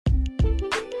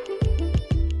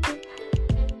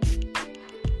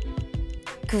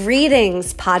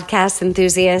Greetings, podcast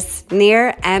enthusiasts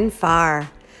near and far.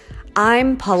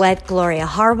 I'm Paulette Gloria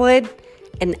Harwood,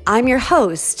 and I'm your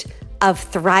host of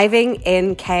Thriving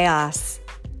in Chaos.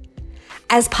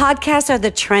 As podcasts are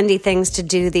the trendy things to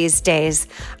do these days,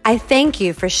 I thank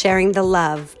you for sharing the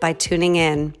love by tuning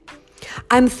in.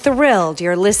 I'm thrilled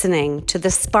you're listening to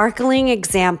the sparkling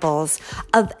examples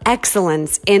of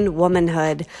excellence in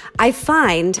womanhood I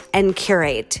find and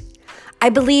curate. I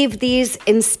believe these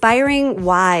inspiring,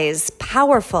 wise,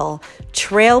 powerful,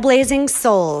 trailblazing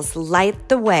souls light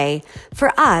the way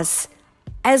for us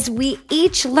as we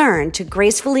each learn to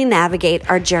gracefully navigate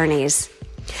our journeys.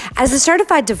 As a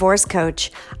certified divorce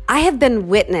coach, I have been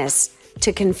witness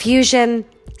to confusion,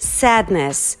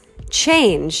 sadness,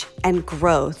 change, and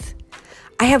growth.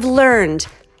 I have learned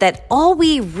that all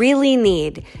we really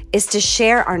need is to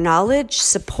share our knowledge,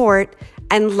 support,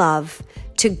 and love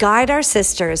to guide our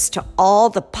sisters to all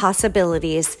the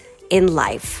possibilities in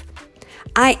life.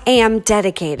 I am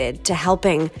dedicated to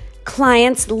helping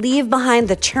clients leave behind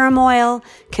the turmoil,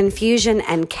 confusion,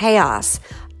 and chaos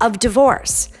of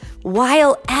divorce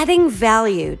while adding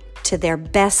value to their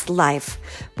best life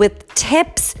with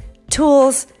tips,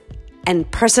 tools,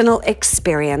 and personal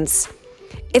experience.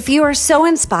 If you are so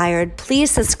inspired,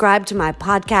 please subscribe to my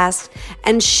podcast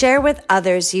and share with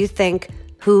others you think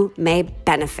who may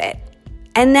benefit.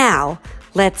 And now,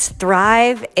 let's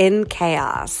thrive in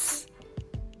chaos.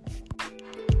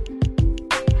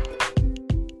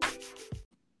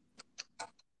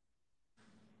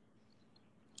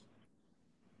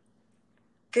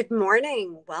 Good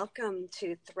morning. Welcome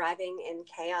to Thriving in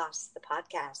Chaos, the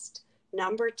podcast,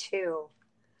 number 2.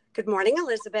 Good morning,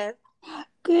 Elizabeth.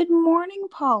 Good morning,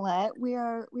 Paulette. We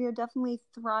are definitely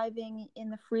thriving in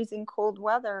the freezing cold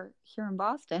weather here in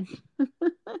Boston.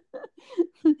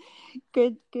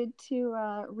 Good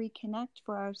to reconnect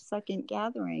for our second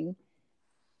gathering.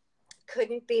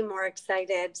 Couldn't be more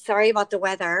excited. Sorry about the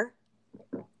weather.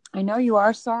 I know you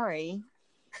are sorry.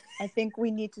 I think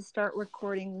we need to start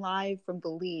recording live from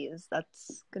Belize.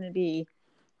 That's going to be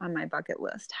on my bucket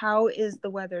list. How is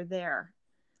the weather there?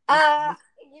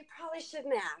 You probably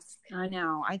shouldn't ask. I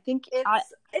know. I think it's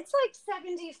like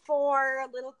 74,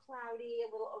 a little cloudy,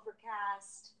 a little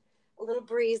overcast, a little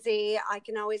breezy. I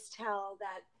can always tell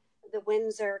that the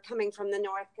winds are coming from the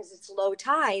north because it's low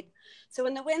tide. So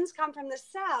when the winds come from the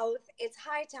south, it's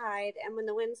high tide. And when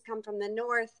the winds come from the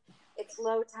north, it's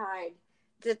low tide.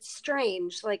 That's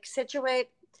strange. Like Scituate,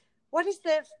 what is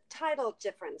the tidal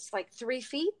difference? Like 3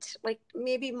 feet? Like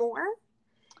maybe more?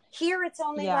 Here it's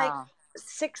only like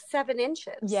 6-7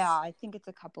 inches. Yeah, I think it's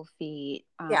a couple feet.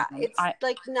 It's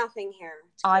like nothing here.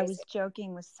 I was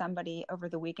joking with somebody over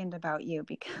the weekend about you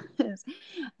because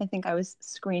I think I was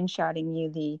screenshotting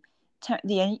you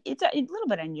it's a little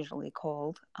bit unusually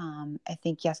cold. I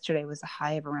think yesterday was a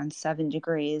high of around 7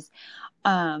 degrees.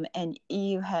 And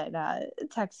you had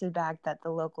texted back that the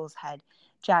locals had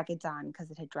jackets on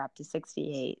because it had dropped to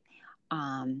 68.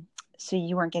 So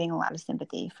you weren't getting a lot of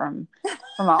sympathy from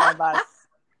all of us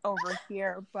over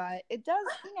here, but it does,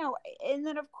 and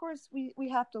then of course we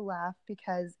have to laugh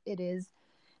because it is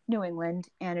New England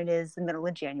and it is the middle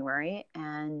of January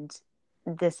and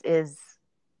this is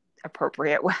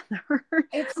appropriate weather.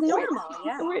 It's normal.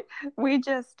 Yeah. We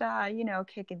just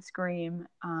kick and scream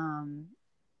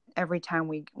every time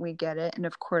we get it. And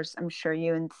of course I'm sure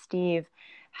you and Steve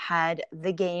had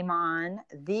the game on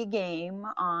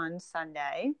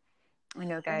Sunday. I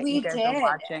know you guys are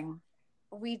watching.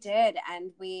 We did,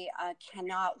 and we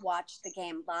cannot watch the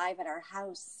game live at our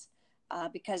house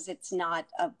because it's not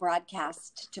a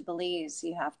broadcast to Belize.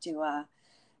 You have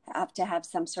to have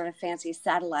some sort of fancy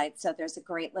satellite. So there's a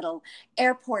great little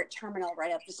airport terminal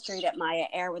right up the street at Maya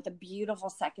Air with a beautiful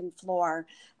second floor,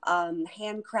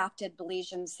 handcrafted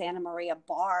Belizean Santa Maria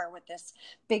bar with this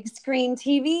big screen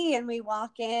TV. And we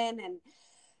walk in and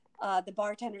the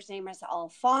bartender's name is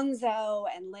Alfonso,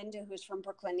 and Linda, who's from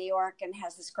Brooklyn, New York, and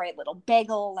has this great little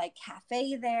bagel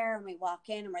cafe there. And we walk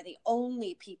in and we're the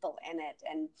only people in it.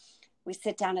 And we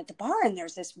sit down at the bar and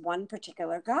there's this one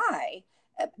particular guy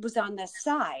was on this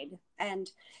side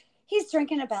and he's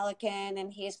drinking a Bellican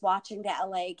and he's watching the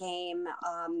LA game.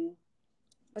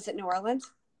 Was it New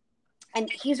Orleans? And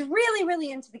he's really,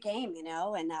 really into the game,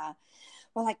 and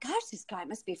we're like, gosh, this guy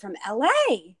must be from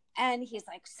LA. And he's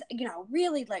like,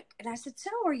 really and I said, so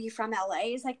are you from LA?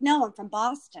 He's like, no, I'm from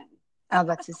Boston. Oh,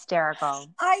 that's hysterical.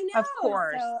 I know. Of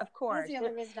course. Of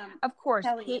course.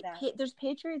 There's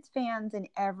Patriots fans in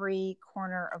every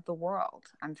corner of the world,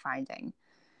 I'm finding.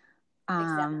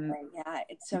 Exactly. Yeah,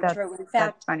 it's so true. In fact,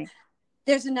 that's funny.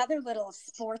 There's another little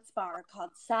sports bar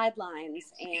called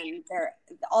Sidelines, and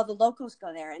all the locals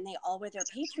go there, and they all wear their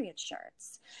Patriot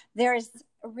shirts. There's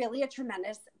really a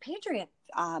tremendous Patriot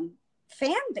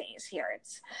fan base here.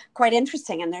 It's quite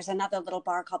interesting. And there's another little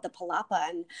bar called the Palapa,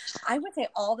 and I would say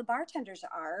all the bartenders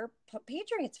are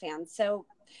Patriots fans. So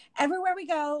everywhere we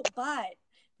go, but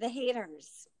the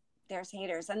haters. There's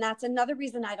haters. And that's another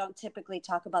reason I don't typically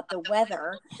talk about the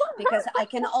weather, because I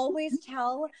can always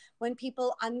tell when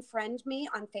people unfriend me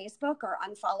on Facebook or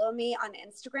unfollow me on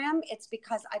Instagram, it's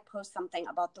because I post something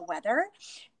about the weather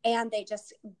and they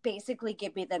just basically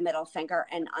give me the middle finger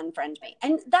and unfriend me.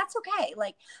 And that's okay.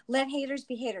 Like, let haters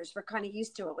be haters. We're kind of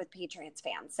used to it with Patriots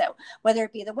fans. So whether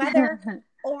it be the weather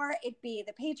or it be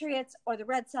the Patriots or the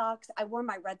Red Sox, I wore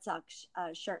my Red Sox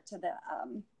shirt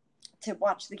to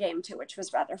watch the game too, which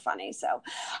was rather funny. So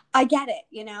I get it,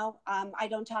 I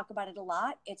don't talk about it a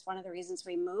lot. It's one of the reasons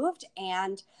we moved.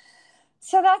 And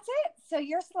so that's it. So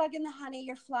you're slugging the honey,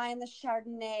 you're flying the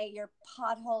Chardonnay, your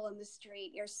pothole in the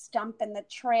street, your stump in the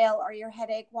trail, or your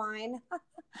headache wine.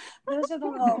 Those are the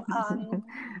little,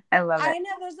 I love it. I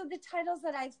know those are the titles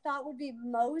that I thought would be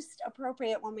most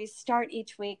appropriate when we start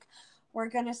each week. We're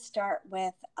going to start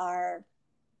with our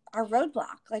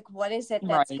roadblock. Like, what is it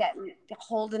that's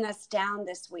holding us down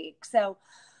this week? So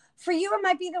for you, it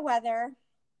might be the weather.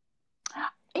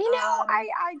 It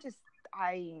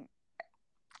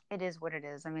is what it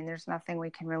is. I mean, there's nothing we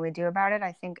can really do about it.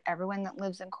 I think everyone that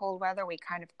lives in cold weather, we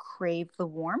kind of crave the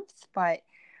warmth, but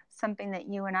something that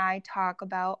you and I talk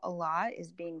about a lot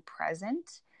is being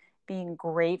present, being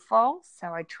grateful. So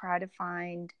I try to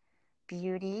find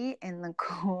beauty in the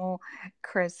cool,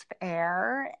 crisp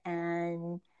air,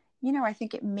 and I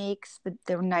think it makes the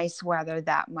nice weather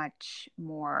that much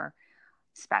more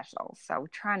special. So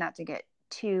try not to get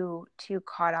too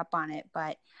caught up on it.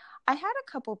 But I had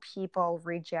a couple people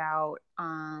reach out,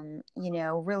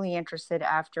 really interested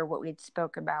after what we'd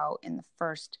spoke about in the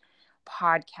first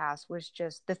podcast, was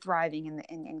just the thriving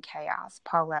in chaos.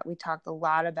 Paulette, we talked a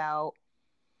lot about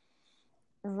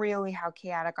really how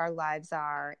chaotic our lives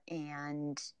are,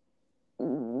 and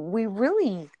we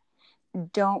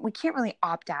can't really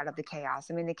opt out of the chaos.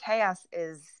 I mean, the chaos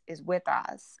is with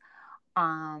us,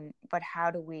 but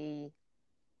how do we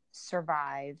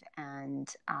survive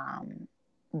and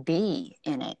be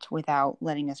in it without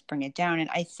letting us bring it down? And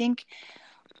I think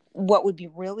what would be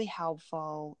really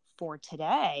helpful for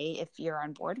today, if you're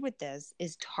on board with this,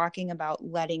 is talking about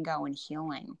letting go and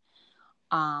healing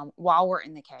while we're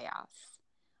in the chaos.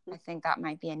 I think that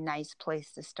might be a nice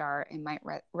place to start and might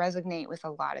resonate with a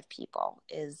lot of people.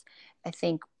 I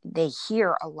think they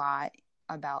hear a lot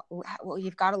about, well,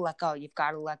 you've got to let go, you've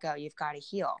got to let go, you've got to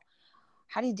heal.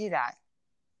 How do you do that?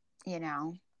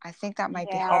 I think that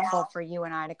might be helpful for you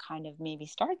and I to kind of maybe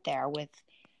start there with,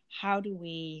 how do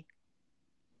we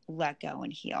let go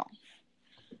and heal?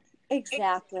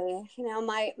 Exactly.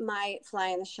 My fly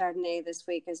in the Chardonnay this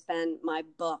week has been my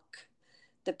book.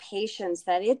 The patience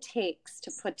that it takes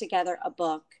to put together a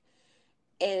book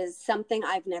is something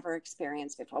I've never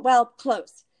experienced before. Well,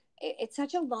 close. It's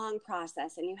such a long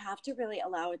process, and you have to really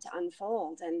allow it to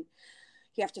unfold. And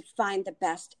you have to find the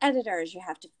best editors. You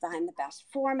have to find the best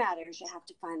formatters. You have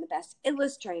to find the best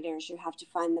illustrators. You have to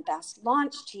find the best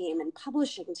launch team and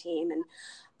publishing team. And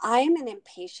I am an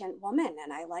impatient woman,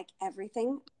 and I like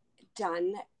everything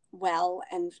done well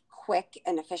and quick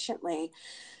and efficiently.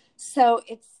 So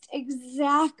it's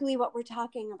exactly what we're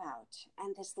talking about,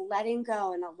 and this letting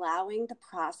go and allowing the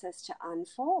process to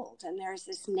unfold. And there's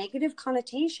this negative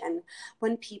connotation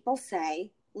when people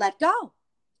say, let go,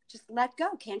 just let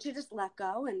go. Can't you just let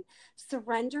go? And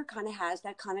surrender kind of has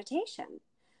that connotation.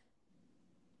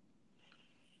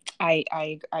 I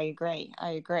agree.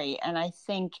 And I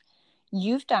think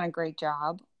you've done a great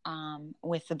job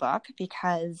with the book,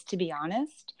 because, to be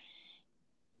honest,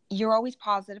 you're always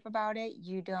positive about it.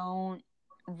 You don't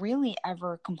really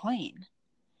ever complain.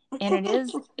 And it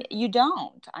is, you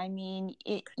don't. I mean,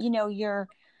 it's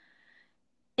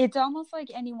almost like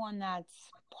anyone that's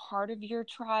part of your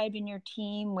tribe and your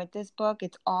team with this book,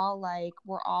 it's all like,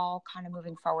 we're all kind of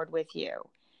moving forward with you.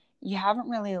 You haven't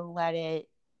really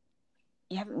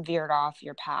you haven't veered off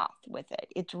your path with it.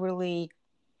 It's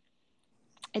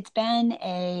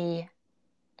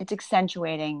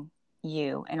accentuating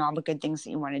you and all the good things that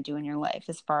you want to do in your life,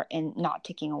 and not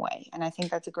taking away. And I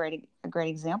think that's a great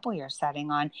example you're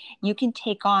setting on. You can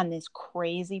take on this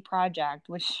crazy project,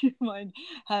 which you might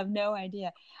have no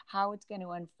idea how it's going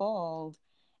to unfold,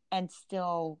 and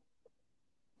still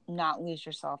not lose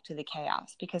yourself to the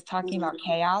chaos. Because talking about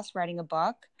chaos, writing a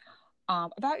book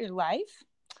about your life,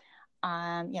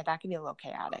 that can be a little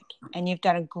chaotic. And you've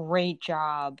done a great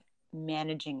job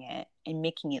managing it and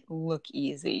making it look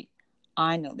easy.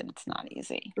 I know that it's not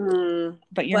easy,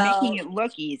 but you're Well, making it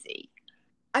look easy.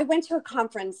 I went to a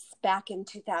conference back in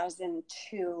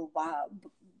 2002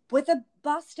 with a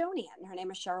Bostonian. Her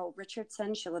name is Cheryl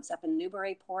Richardson. She lives up in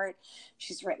Newburyport.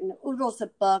 She's written oodles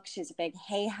of books. She's a big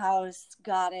Hay House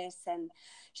goddess, and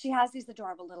she has these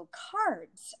adorable little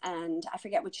cards. And I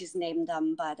forget what she's named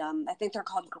them, but I think they're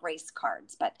called Grace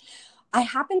cards. But I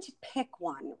happened to pick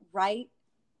one right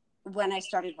when I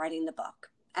started writing the book,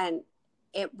 and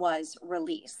it was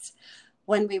release.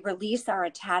 When we release our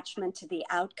attachment to the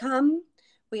outcome,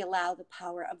 we allow the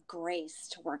power of grace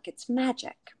to work its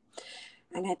magic.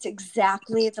 And that's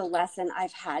exactly the lesson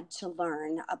I've had to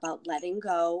learn about letting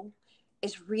go,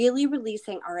 is really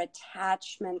releasing our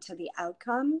attachment to the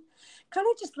outcome, kind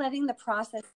of just letting the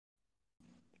process.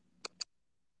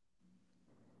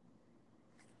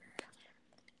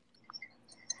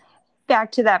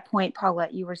 Back to that point,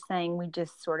 Paulette, you were saying we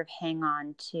just sort of hang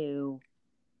on to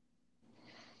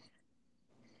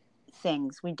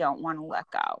things we don't want to let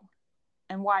go.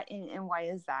 And why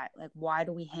is that? Like, why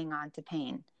do we hang on to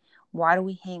pain? Why do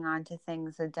we hang on to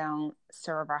things that don't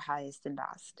serve our highest and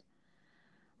best?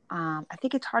 I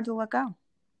think it's hard to let go.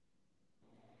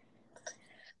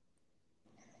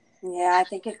 Yeah, I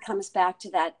think it comes back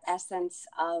to that essence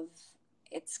of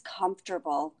it's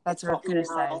comfortable. That's what I was going to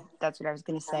say. That's what I was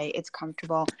going to say. It's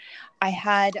comfortable. I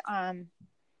had, I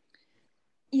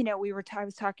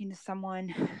was talking to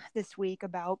someone this week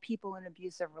about people in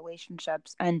abusive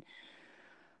relationships, and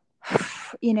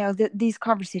these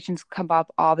conversations come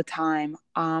up all the time,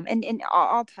 and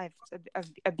all types of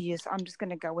abuse. I'm just going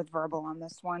to go with verbal on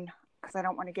this one because I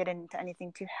don't want to get into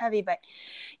anything too heavy, but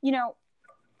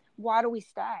why do we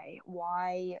stay?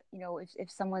 Why, if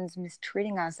someone's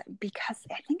mistreating us? Because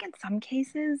I think in some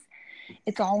cases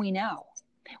it's all we know.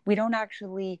 We don't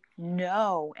actually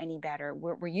know any better.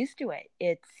 We're used to it.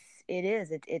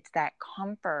 It's that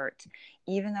comfort,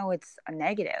 even though it's a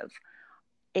negative.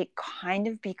 It kind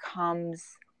of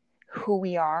becomes who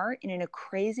we are, and in a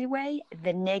crazy way,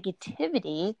 the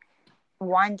negativity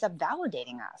winds up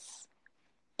validating us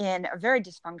in a very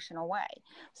dysfunctional way.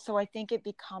 So I think it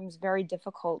becomes very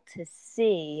difficult to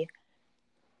see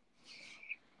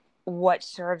what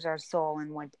serves our soul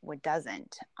and what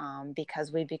doesn't,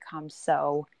 because we become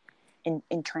so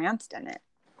entranced in it.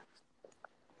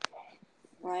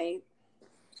 Right.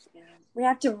 Yeah. We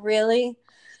have to really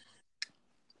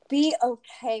be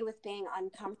okay with being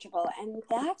uncomfortable. And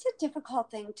that's a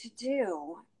difficult thing to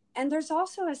do. And there's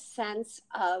also a sense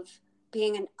of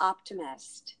being an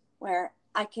optimist where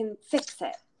I can fix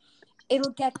it.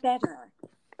 It'll get better.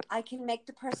 I can make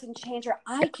the person change, or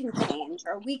I can change,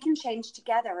 or we can change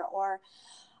together, or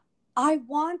I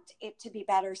want it to be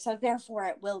better, so therefore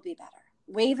it will be better.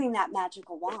 Waving that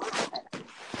magical wand.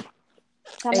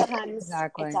 Sometimes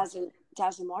exactly. It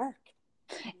doesn't work.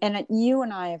 And you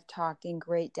and I have talked in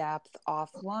great depth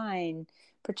offline,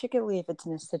 particularly if it's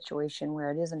in a situation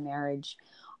where it is a marriage,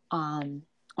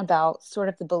 about sort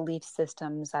of the belief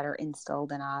systems that are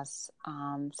instilled in us,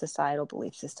 societal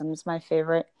belief systems, my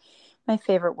favorite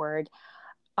word,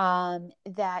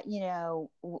 that, you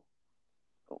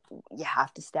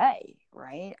have to stay,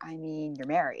 right? I mean, you're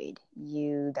married,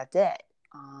 that's it.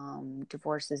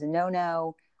 Divorce is a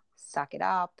no-no, suck it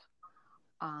up.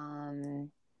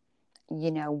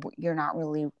 You're not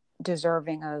really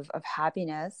deserving of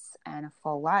happiness and a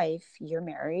full life. You're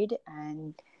married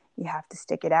and you have to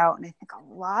stick it out. And I think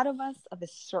a lot of us of a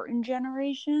certain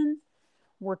generation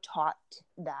were taught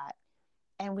that,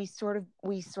 and we sort of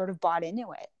bought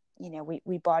into it.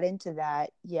 We bought into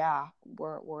that. Yeah,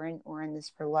 we're in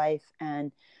this for life,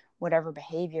 and whatever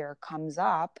behavior comes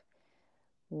up,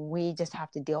 we just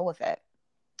have to deal with it.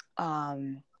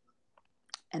 And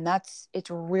it's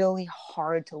really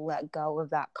hard to let go of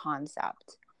that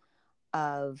concept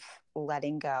of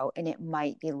letting go. And it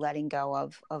might be letting go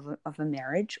of a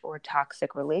marriage or a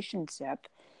toxic relationship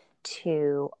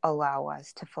to allow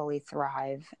us to fully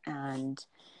thrive and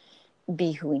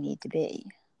be who we need to be.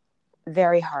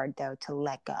 Very hard, though, to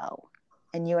let go.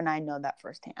 And you and I know that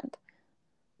firsthand.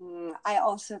 I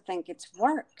also think it's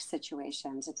work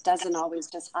situations. It doesn't always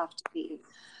just have to be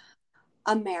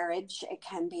a marriage. It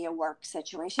can be a work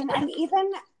situation. And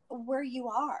even where you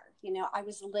are, I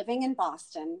was living in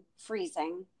Boston,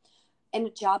 freezing, in a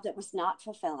job that was not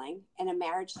fulfilling, in a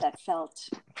marriage that felt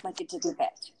like it didn't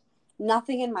fit.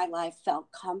 Nothing in my life felt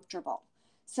comfortable.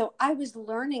 So I was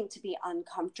learning to be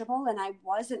uncomfortable, and I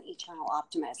was an eternal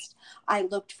optimist. I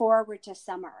looked forward to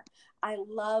summer. I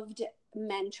loved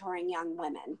mentoring young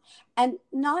women. And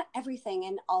not everything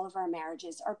in all of our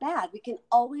marriages are bad. We can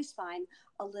always find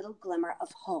a little glimmer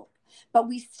of hope. But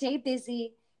we stay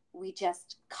busy we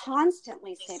just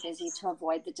constantly stay busy to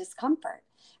avoid the discomfort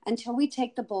until we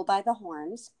take the bull by the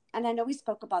horns. And I know we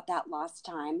spoke about that last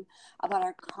time, about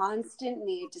our constant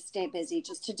need to stay busy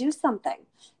just to do something.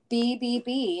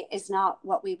 Be is not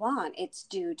what we want. It's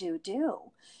do, do,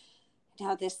 do.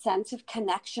 Now, this sense of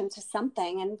connection to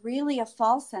something, and really a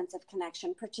false sense of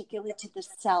connection, particularly to the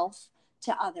self,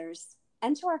 to others,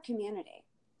 and to our community.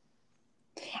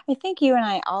 I think you and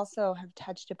I also have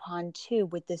touched upon too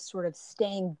with this sort of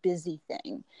staying busy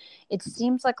thing. It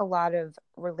seems like a lot of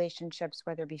relationships,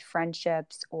 whether it be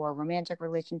friendships or romantic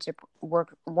relationship,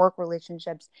 work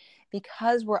relationships,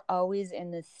 because we're always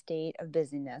in this state of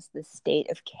busyness, this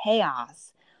state of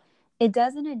chaos, it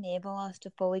doesn't enable us to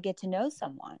fully get to know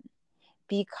someone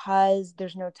because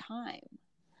there's no time.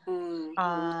 Mm-hmm.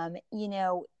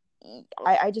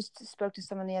 I just spoke to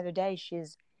someone the other day.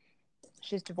 She's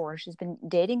divorced. She's been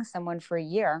dating someone for a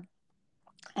year,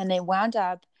 and they wound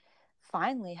up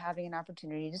finally having an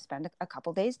opportunity to spend a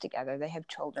couple days together. They have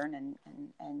children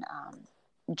and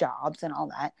jobs and all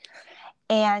that,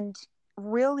 and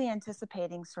really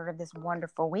anticipating sort of this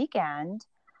wonderful weekend.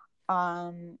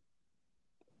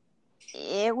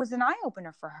 It was an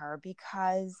eye-opener for her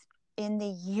because in the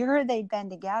year they'd been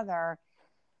together,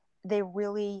 they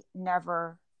really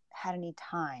never had any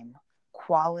time,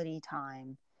 quality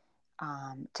time,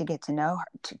 to get to know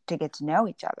her, to get to know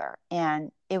each other.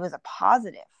 And it was a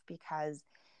positive because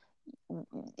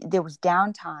there was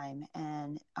downtime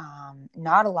and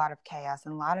not a lot of chaos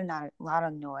and not a lot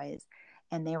of noise.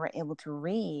 And they were able to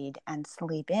read and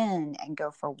sleep in and go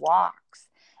for walks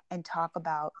and talk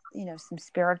about, some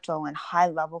spiritual and high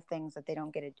level things that they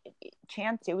don't get a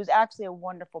chance to. It was actually a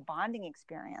wonderful bonding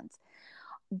experience,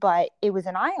 but it was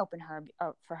an eye opener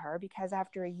for her because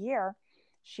after a year,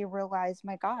 she realized,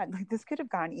 my God, like this could have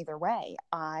gone either way.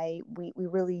 We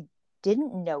really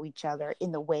didn't know each other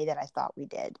in the way that I thought we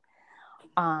did.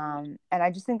 And I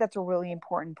just think that's a really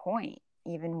important point,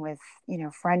 even with,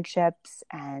 friendships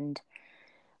and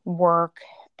work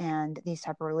and these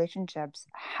type of relationships.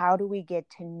 How do we get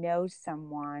to know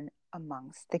someone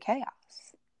amongst the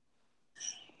chaos?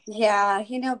 Yeah,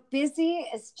 busy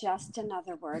is just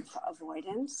another word for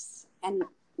avoidance and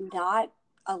not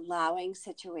allowing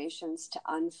situations to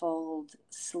unfold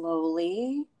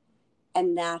slowly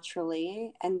and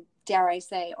naturally, and dare I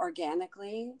say,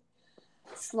 organically.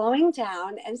 Slowing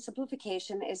down and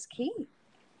simplification is key.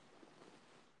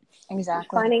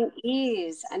 Exactly. Finding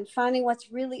ease and finding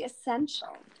what's really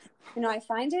essential. I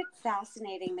find it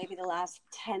fascinating. Maybe the last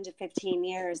 10 to 15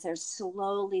 years, there's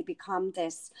slowly become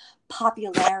this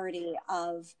popularity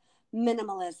of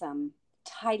minimalism,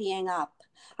 tidying up.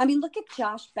 I mean, look at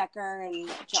Josh Becker and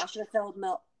Joshua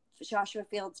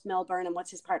Fields Millburn, and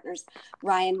what's his partners,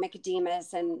 Ryan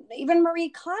Nicodemus, and even Marie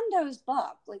Kondo's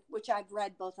book, which I've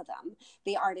read both of them,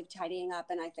 The Art of Tidying Up,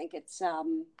 and I think it's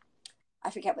I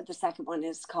forget what the second one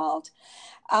is called.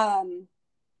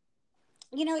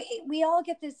 We all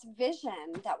get this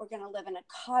vision that we're going to live in a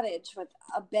cottage with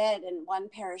a bed and one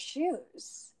pair of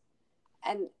shoes,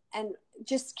 and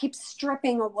just keep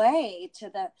stripping away to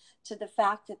the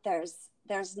fact that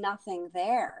there's nothing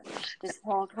there. This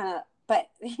whole kind of, but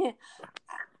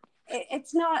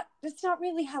it's not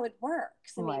really how it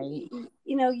works. I mean,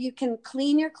 right. You can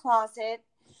clean your closet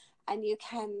and you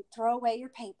can throw away your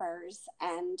papers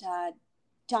and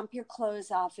dump your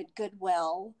clothes off at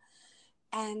Goodwill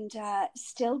and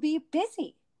still be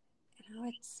busy.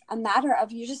 It's a matter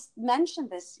of, you just mentioned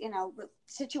this,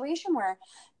 situation where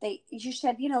you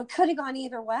said, it could have gone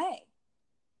either way.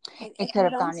 It could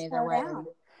have gone either way. Down.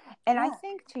 And yeah. I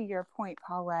think to your point,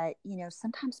 Paulette,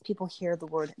 sometimes people hear the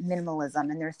word minimalism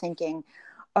and they're thinking,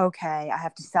 okay, I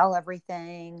have to sell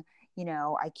everything.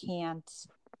 I can't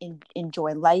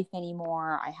enjoy life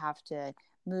anymore. I have to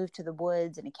move to the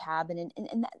woods in a cabin.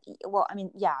 And that, well, I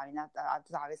mean, yeah,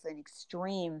 that's obviously an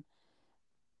extreme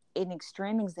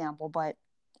example, but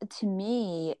to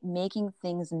me, making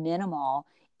things minimal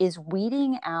is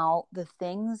weeding out the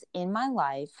things in my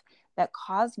life that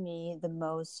cause me the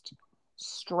most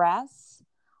stress,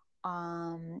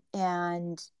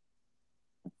 and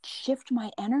shift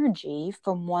my energy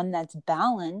from one that's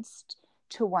balanced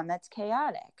to one that's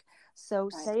chaotic. So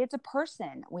right. Say it's a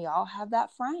person, we all have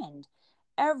that friend.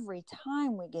 Every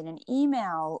time we get an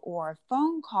email or a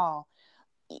phone call,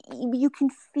 you can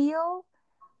feel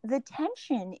the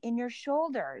tension in your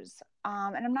shoulders.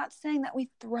 And I'm not saying that we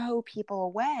throw people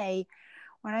away.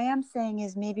 What I am saying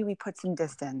is maybe we put some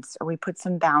distance or we put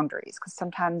some boundaries, because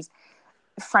sometimes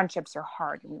friendships are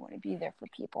hard and we want to be there for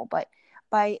people. But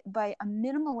by a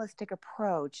minimalistic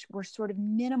approach, we're sort of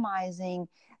minimizing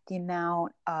the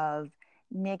amount of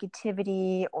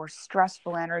negativity or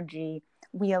stressful energy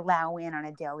we allow in on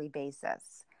a daily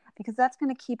basis, because that's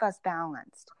going to keep us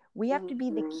balanced. We have to be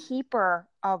the Mm-hmm. keeper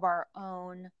of our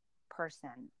own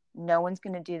person. No one's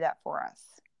going to do that for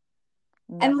us.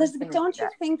 And Elizabeth, don't you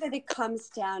think that it comes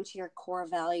down to your core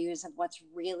values of what's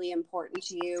really important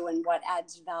to you and what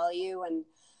adds value,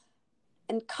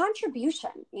 and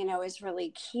contribution, is really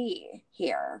key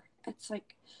here. It's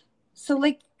like, so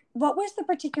like, what was the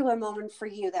particular moment for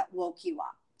you that woke you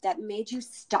up, that made you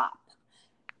stop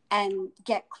and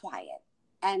get quiet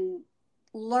and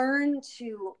learn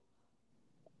to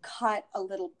cut a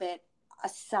little bit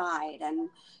aside and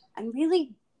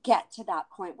really get to that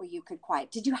point where you could quiet?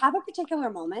 Did you have a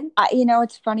particular moment?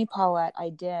 It's funny, Paulette, I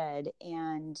did.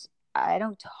 And I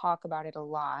don't talk about it a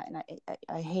lot. And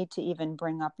I hate to even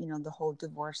bring up, the whole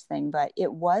divorce thing, but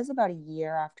it was about a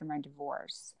year after my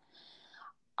divorce.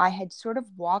 I had sort of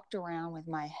walked around with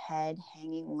my head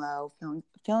hanging low,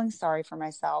 feeling sorry for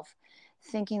myself,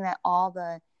 thinking that all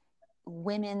the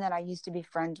women that I used to be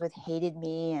friends with hated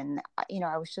me. And,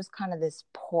 I was just kind of this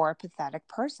poor, pathetic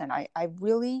person. I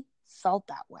really felt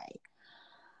that way.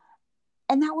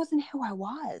 And that wasn't who I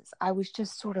was. I was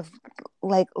just sort of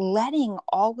like letting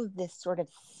all of this sort of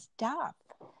stuff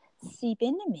seep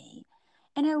into me.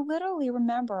 And I literally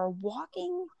remember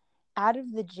walking out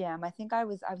of the gym. I think I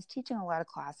was teaching a lot of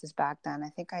classes back then. I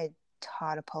think I had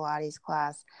taught a Pilates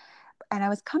class. And I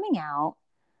was coming out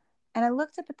and I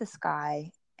looked up at the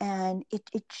sky, and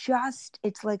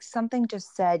it's like something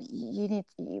just said, you need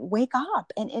to wake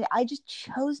up. And I just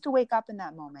chose to wake up in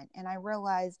that moment. And I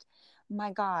realized,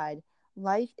 my God,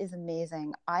 life is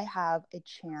amazing. I have a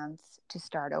chance to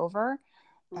start over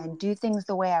and do things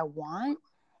the way I want.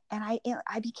 And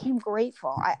I became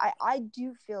grateful. I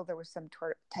do feel there was some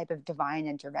type of divine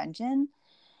intervention.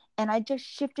 And I just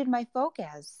shifted my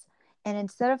focus. And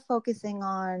instead of focusing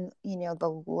on,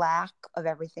 the lack of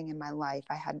everything in my life,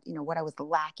 I had, what I was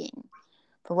lacking,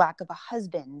 the lack of a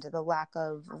husband, the lack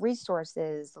of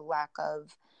resources, the lack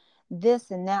of this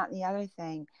and that and the other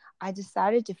thing. I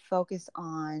decided to focus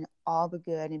on all the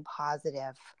good and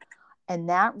positive. And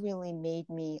that really made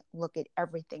me look at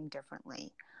everything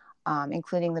differently,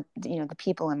 including the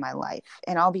people in my life.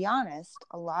 And I'll be honest,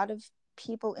 a lot of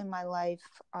people in my life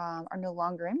are no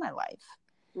longer in my life.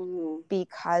 Mm-hmm.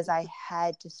 Because I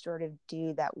had to sort of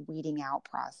do that weeding out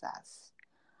process.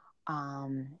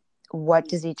 What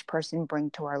does each person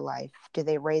bring to our life? Do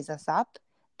they raise us up?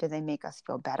 Do they make us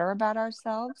feel better about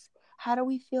ourselves? How do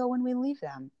we feel when we leave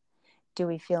them? Do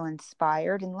we feel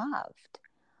inspired and loved?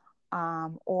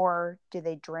 Or do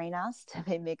they drain us? Do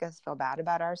they make us feel bad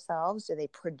about ourselves? Do they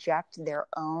project their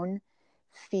own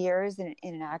fears and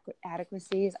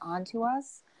inadequacies onto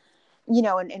us?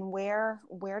 And where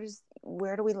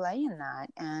do we lay in that?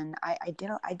 And I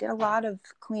did a lot of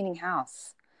cleaning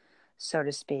house, so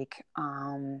to speak,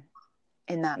 in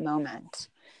that moment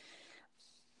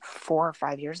 4 or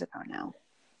 5 years ago now.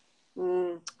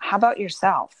 How about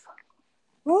yourself?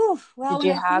 Ooh, well, did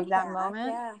you have that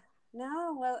moment? Yeah.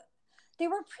 No, well, they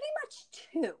were pretty much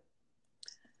two.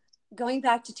 Going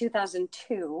back to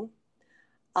 2002,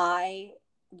 I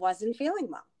wasn't feeling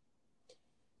well.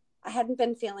 I hadn't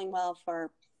been feeling well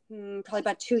for probably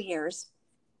about 2 years.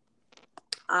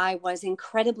 I was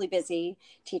incredibly busy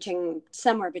teaching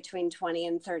somewhere between 20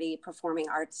 and 30 performing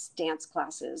arts dance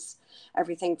classes,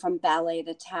 everything from ballet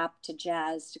to tap to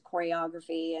jazz to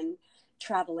choreography, and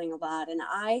traveling a lot. And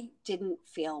I didn't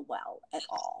feel well at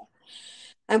all.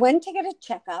 I went to get a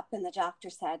checkup, and the doctor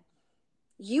said,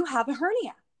 "You have a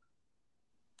hernia."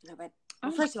 And I went,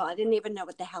 well, first of all, I didn't even know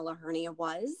what the hell a hernia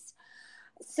was.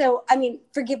 So, I mean,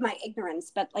 forgive my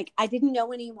ignorance, but like, I didn't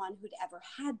know anyone who'd ever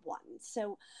had one.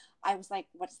 So I was like,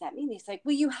 what does that mean? He's like,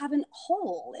 well, you have a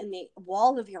hole in the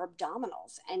wall of your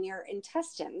abdominals and your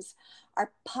intestines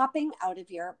are popping out of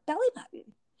your belly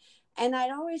button. And I'd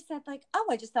always said like, oh,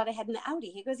 I just thought I had an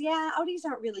outie. He goes, yeah, outies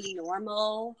aren't really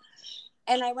normal.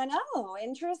 And I went, oh,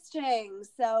 interesting.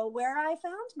 So where I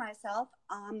found myself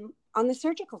on the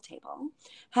surgical table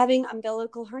having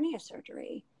umbilical hernia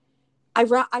surgery.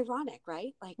 Ironic,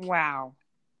 right? Like, wow,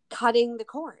 cutting the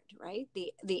cord, right?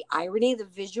 The irony, the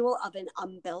visual of an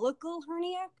umbilical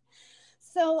hernia.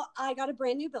 So I got a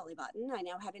brand new belly button. I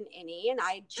now have an innie, and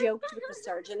I joked with the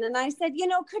surgeon, and I said,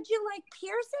 could you like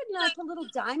pierce it and like a little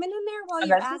diamond in there while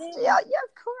you're at it? Yeah, of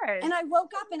course. And I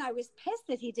woke up and I was pissed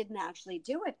that he didn't actually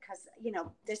do it, because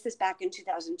this is back in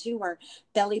 2002 where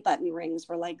belly button rings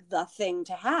were like the thing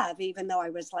to have, even though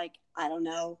I was like, I don't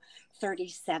know,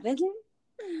 37.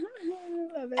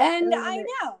 And I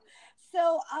know.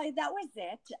 So that was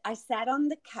it. I sat on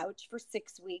the couch for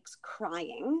 6 weeks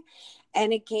crying,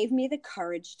 and it gave me the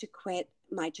courage to quit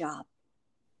my job.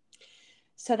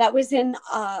 So that was in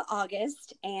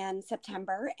August and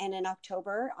September. And in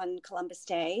October on Columbus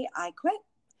Day, I quit.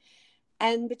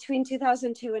 And between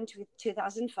 2002 and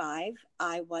 2005,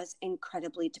 I was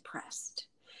incredibly depressed.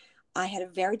 I had a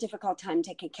very difficult time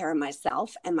taking care of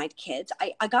myself and my kids.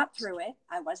 I got through it.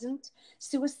 I wasn't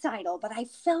suicidal, but I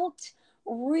felt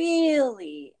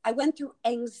I went through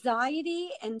anxiety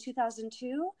in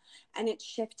 2002, and it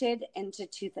shifted into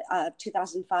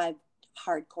 2005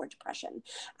 hardcore depression.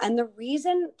 And the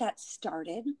reason that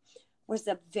started was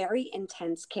a very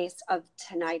intense case of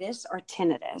tinnitus or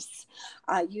tinnitus.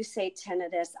 You say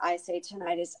tinnitus, I say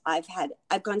tinnitus.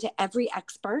 I've gone to every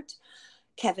expert.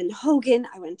 Kevin Hogan,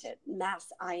 I went to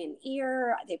Mass Eye and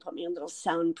Ear. They put me in a little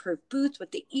soundproof booth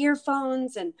with the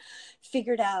earphones and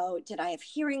figured out, did I have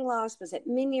hearing loss? Was it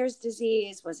Meniere's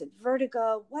disease? Was it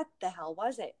vertigo? What the hell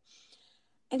was it?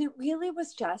 And it really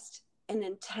was just an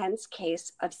intense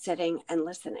case of sitting and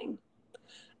listening.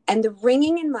 And the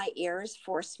ringing in my ears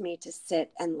forced me to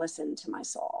sit and listen to my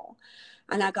soul.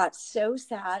 And I got so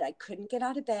sad. I couldn't get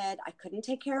out of bed. I couldn't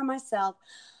take care of myself.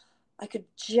 I could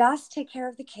just take care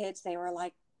of the kids. They were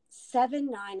like 7,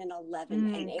 9, and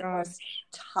 11, and it was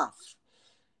tough.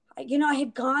 You know, I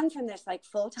had gone from this like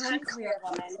full-time career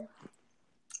woman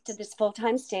to this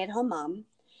full-time stay-at-home mom.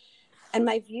 And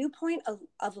my viewpoint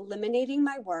of eliminating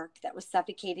my work that was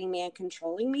suffocating me and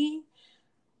controlling me,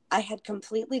 I had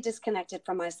completely disconnected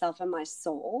from myself and my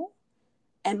soul,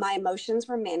 and my emotions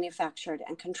were manufactured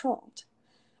and controlled.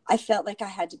 I felt like I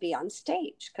had to be on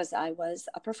stage because I was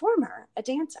a performer, a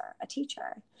dancer, a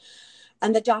teacher.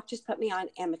 And the doctors put me on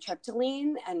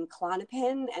amitriptyline and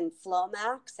Klonopin and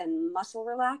Flomax and muscle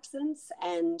relaxants.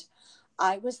 And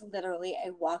I was literally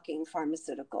a walking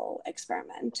pharmaceutical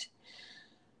experiment.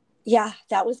 Yeah,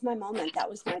 that was my moment. That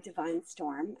was my divine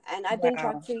storm. And I've been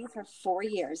drug-free for 4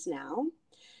 years now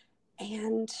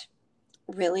and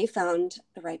really found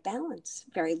the right balance.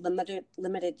 Very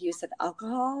limited use of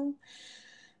alcohol.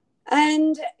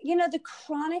 And, you know, the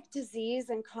chronic disease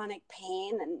and chronic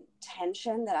pain and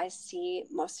tension that I see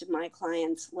most of my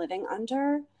clients living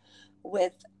under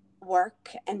with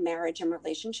work and marriage and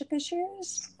relationship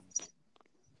issues,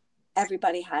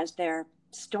 everybody has their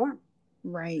storm.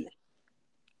 Right.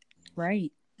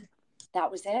 That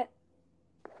was it.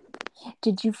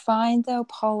 Did you find, though,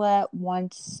 Paulette,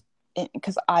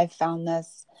 because I've found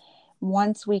this,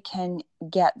 once we can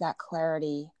get that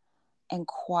clarity and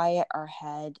quiet our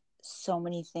head, so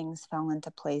many things fell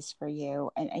into place for you.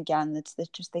 And again, that's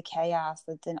just the chaos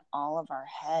that's in all of our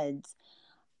heads.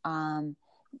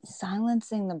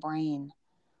 Silencing the brain,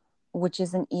 which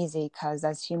isn't easy because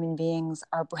as human beings,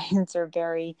 our brains are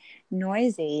very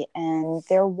noisy and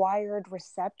they're wired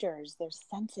receptors. They're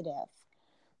sensitive.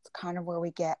 It's kind of where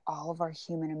we get all of our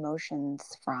human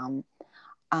emotions from.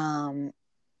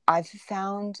 I've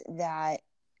found that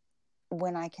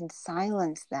when I can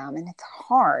silence them, and it's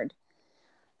hard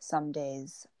some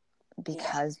days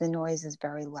because the noise is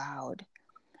very loud,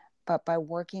 but by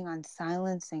working on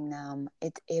silencing them,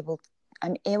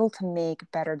 I'm able to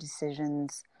make better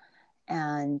decisions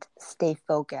and stay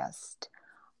focused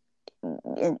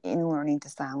in learning to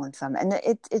silence them. And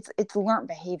it's learned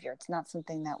behavior. It's not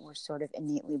something that we're sort of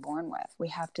innately born with. We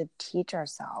have to teach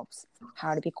ourselves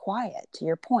how to be quiet, to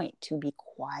your point, to be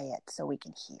quiet so we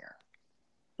can hear.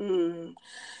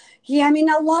 Yeah, I mean,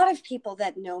 a lot of people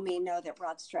that know me know that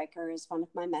Rod Stryker is one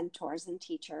of my mentors and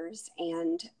teachers.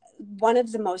 And one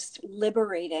of the most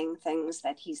liberating things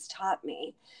that he's taught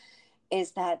me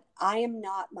is that I am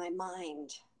not my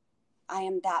mind. I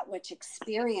am that which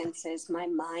experiences my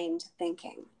mind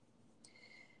thinking.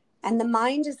 And the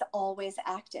mind is always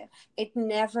active. It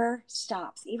never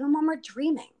stops, even when we're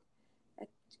dreaming.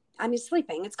 I mean,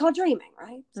 sleeping, it's called dreaming,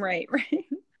 right? Right.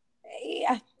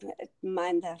 Yeah,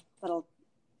 mind the little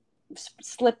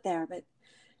slip there, but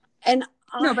I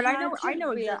know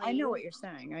what you're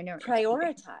saying. I know.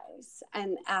 Prioritize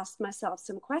and ask myself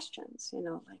some questions, you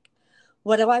know, like,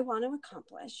 what do I want to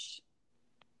accomplish?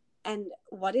 And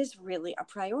what is really a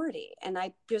priority? And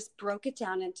I just broke it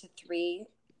down into 3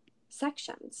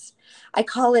 sections. I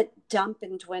call it dump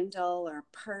and dwindle, or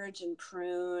purge and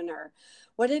prune, or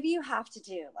whatever you have to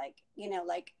do. Like, you know,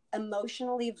 like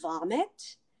emotionally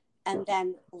vomit and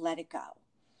then let it go.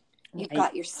 You've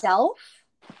got yourself,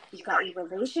 you've got your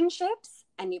relationships,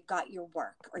 and you've got your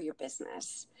work or your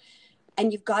business.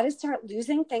 And you've got to start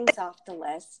losing things off the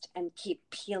list and keep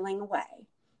peeling away.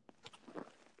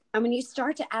 And when you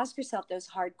start to ask yourself those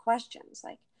hard questions,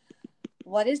 like,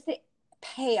 what is the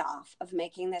payoff of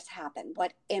making this happen?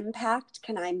 What impact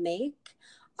can I make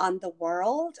on the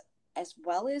world as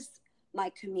well as my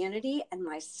community and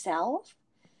myself?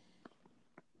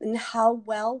 And how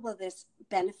well will this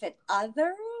benefit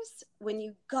others when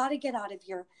you got to get out of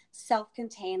your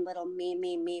self-contained little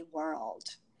me world.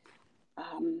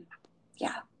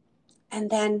 Yeah. And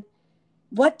then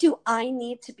what do I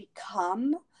need to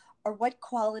become, or what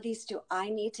qualities do I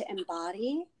need to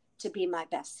embody to be my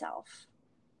best self?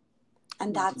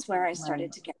 And that's where I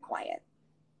started to get quiet.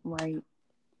 Right.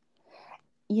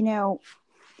 You know,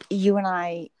 you and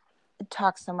I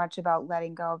talk so much about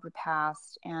letting go of the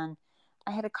past, and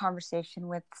I had a conversation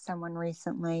with someone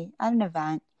recently at an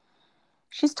event.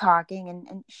 She's talking,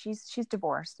 and she's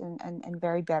divorced and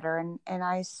very bitter, and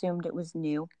I assumed it was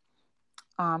new,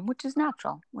 which is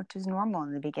natural, which is normal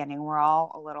in the beginning. We're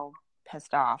all a little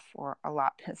pissed off, or a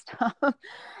lot pissed off.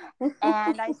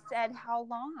 And I said, how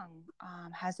long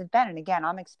has it been? And again,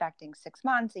 I'm expecting 6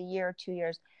 months, a year, 2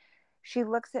 years. She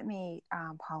looks at me,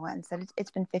 Paula, and said,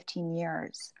 it's been 15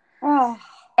 years. Oh.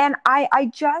 And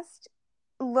I just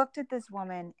looked at this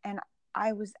woman, and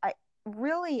I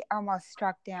really almost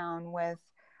struck down with,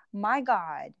 my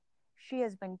God, she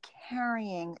has been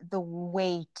carrying the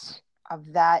weight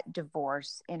of that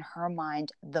divorce in her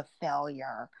mind, the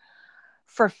failure,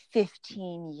 for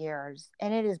 15 years.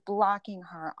 And it is blocking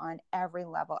her on every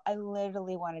level. I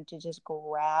literally wanted to just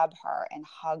grab her and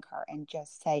hug her and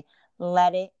just say,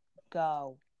 let it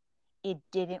go. It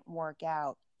didn't work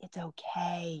out. It's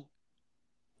okay.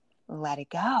 Let it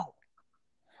go.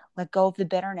 Let go of the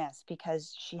bitterness,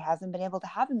 because she hasn't been able to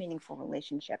have a meaningful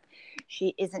relationship.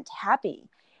 She isn't happy.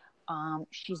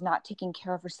 She's not taking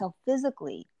care of herself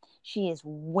physically. She is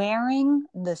wearing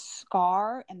the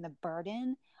scar and the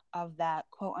burden of that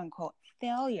quote unquote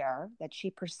failure that she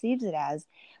perceives it as.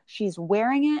 She's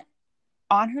wearing it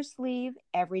on her sleeve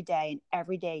every day. And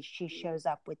every day she shows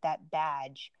up with that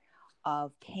badge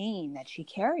of pain that she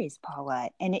carries,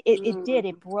 Paulette. And it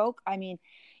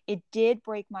did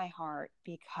break my heart,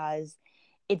 because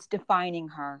it's defining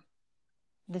her.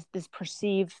 This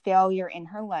perceived failure in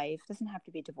her life doesn't have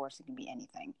to be divorce. It can be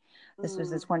anything. This was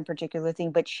this one particular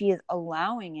thing, but she is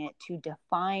allowing it to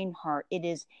define her. It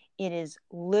is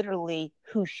literally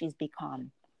who she's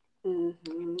become.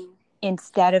 Mm-hmm.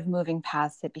 Instead of moving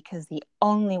past it, because the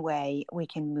only way we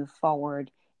can move forward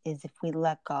is if we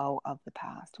let go of the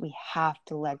past. We have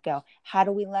to let go. How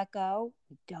do we let go?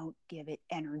 We don't give it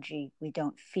energy. We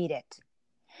don't feed it.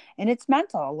 And it's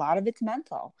mental. A lot of it's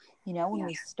mental. When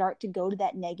we start to go to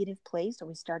that negative place, or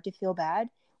we start to feel bad,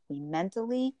 we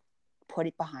mentally put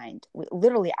it behind.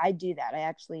 Literally, I do that. I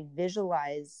actually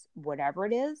visualize whatever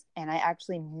it is, and I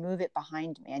actually move it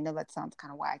behind me. I know that sounds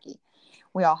kind of wacky.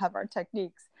 We all have our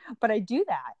techniques, but I do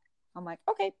that. I'm like,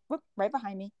 okay, whoop, right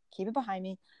behind me. Keep it behind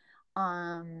me.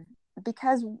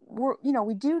 Because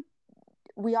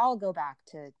we all go back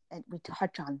to, and we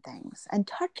touch on things, and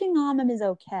touching on them is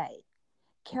okay.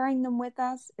 Carrying them with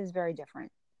us is very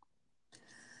different.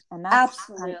 And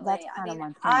Absolutely. That's kind of my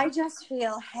point. I just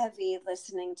feel heavy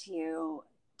listening to you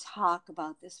talk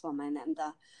about this woman, and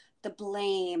the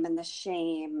blame and the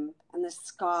shame and the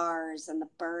scars and the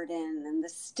burden and the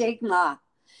stigma.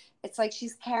 It's like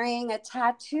she's carrying a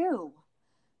tattoo,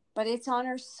 but it's on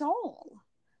her soul,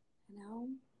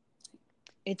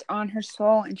 It's on her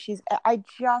soul, and I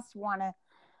just want to,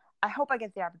 I hope I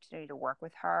get the opportunity to work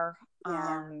with her,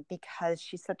 because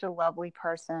she's such a lovely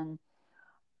person.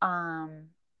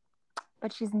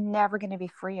 But she's never going to be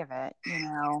free of it,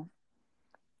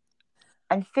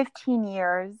 And 15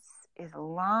 years is a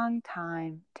long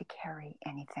time to carry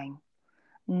anything.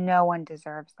 No one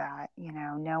deserves that,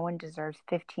 No one deserves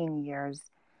 15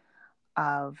 years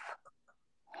of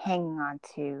hanging on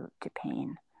to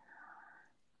pain.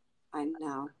 I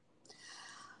know.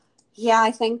 Yeah,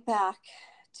 I think back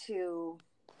to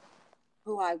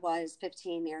who I was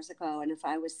 15 years ago, and if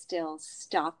I was still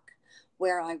stuck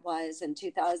where I was in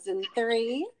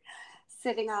 2003,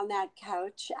 sitting on that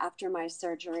couch after my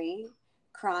surgery,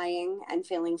 crying and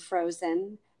feeling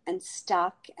frozen and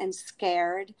stuck and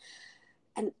scared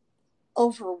and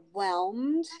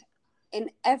overwhelmed in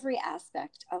every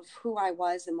aspect of who I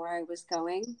was and where I was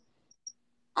going,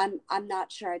 I'm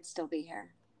not sure I'd still be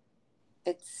here.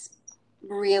 It's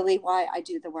really why I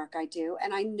do the work I do.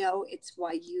 And I know it's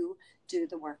why you do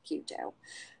the work you do.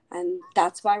 And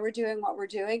that's why we're doing what we're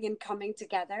doing and coming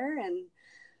together. And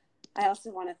I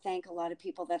also want to thank a lot of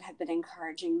people that have been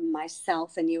encouraging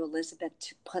myself and you, Elizabeth,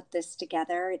 to put this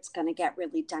together. It's going to get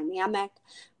really dynamic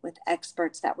with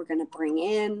experts that we're going to bring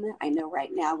in. I know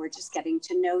right now we're just getting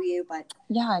to know you, but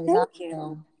yeah, exactly. Thank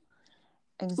you.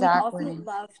 Exactly. We'd also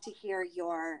love to hear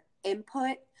your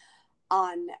input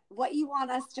on what you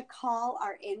want us to call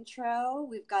our intro.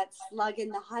 We've got Slug in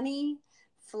the Honey,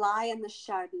 Fly in the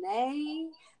Chardonnay.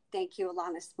 Thank you,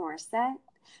 Alanis Morissette.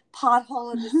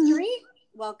 Pothole in the Street.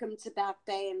 welcome to Back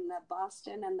Bay and the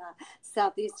Boston and the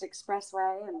Southeast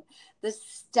Expressway and the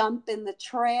stump in the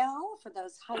trail for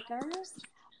those hikers,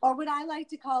 or what I like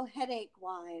to call headache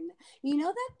wine. You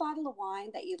know that bottle of wine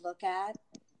that you look at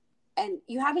and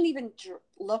you haven't even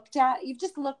looked at, you've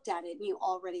just looked at it and you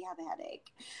already have a headache.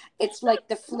 It's like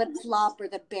the Flip Flop or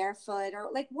the Barefoot, or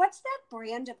like, what's that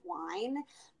brand of wine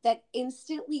that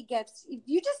instantly gets,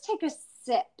 you just take a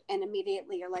sip and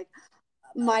immediately you're like,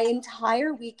 my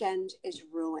entire weekend is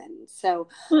ruined. So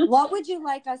what would you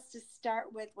like us to start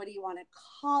with? What do you want to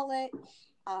call it?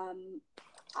 I'm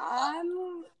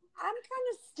kind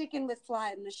of sticking with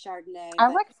Fly in the Chardonnay. I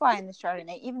like Fly in the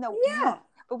Chardonnay, even though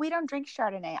but we don't drink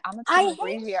Chardonnay. I'm a Pinot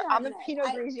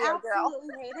Grigio girl. I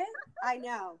absolutely hate it. I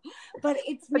know, but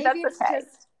it's but maybe that's it's okay.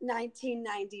 just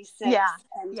 1996. Yeah,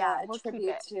 and we'll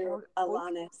tribute to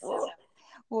Alanis.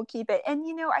 We'll keep it. And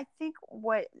I think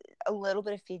what a little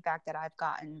bit of feedback that I've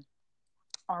gotten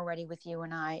already with you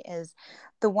and I is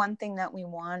the one thing that we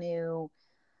want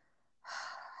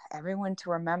everyone to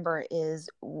remember is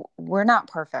we're not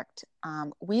perfect.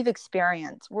 We've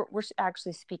experienced, we're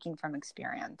actually speaking from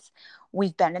experience.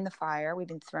 We've been in the fire, we've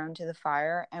been thrown to the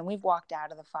fire, and we've walked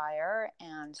out of the fire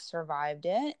and survived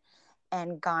it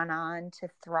and gone on to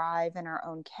thrive in our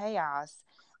own chaos.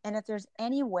 And if there's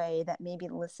any way that maybe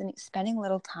spending a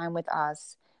little time with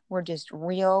us, we're just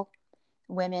real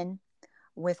women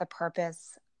with a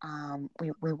purpose.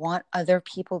 We want other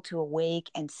people to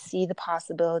awake and see the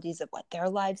possibilities of what their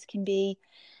lives can be.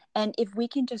 And if we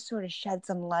can just sort of shed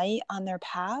some light on their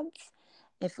paths,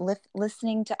 if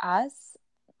listening to us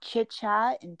chit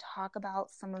chat and talk about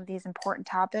some of these important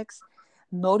topics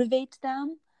motivates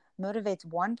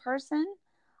one person,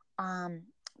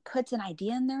 puts an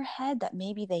idea in their head that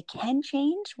maybe they can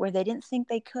change where they didn't think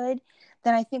they could,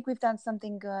 then I think we've done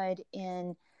something good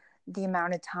in the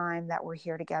amount of time that we're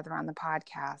here together on the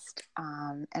podcast.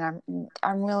 And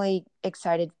I'm really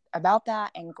excited about that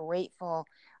and grateful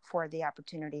for the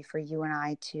opportunity for you and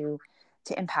I to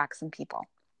impact some people.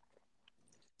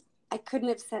 I couldn't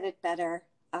have said it better.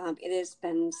 It has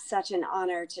been such an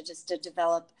honor to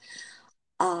develop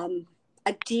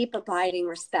a deep, abiding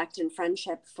respect and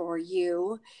friendship for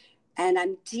you. And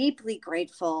I'm deeply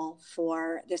grateful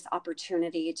for this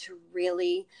opportunity to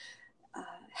really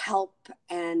help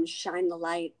and shine the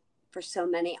light for so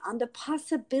many on the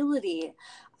possibility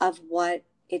of what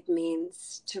it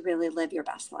means to really live your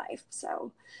best life.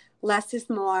 So less is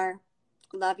more.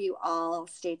 Love you all.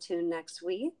 Stay tuned next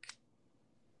week.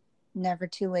 Never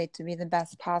too late to be the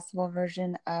best possible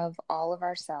version of all of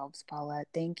ourselves, Paulette.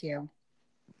 Thank you.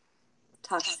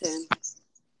 Talk soon.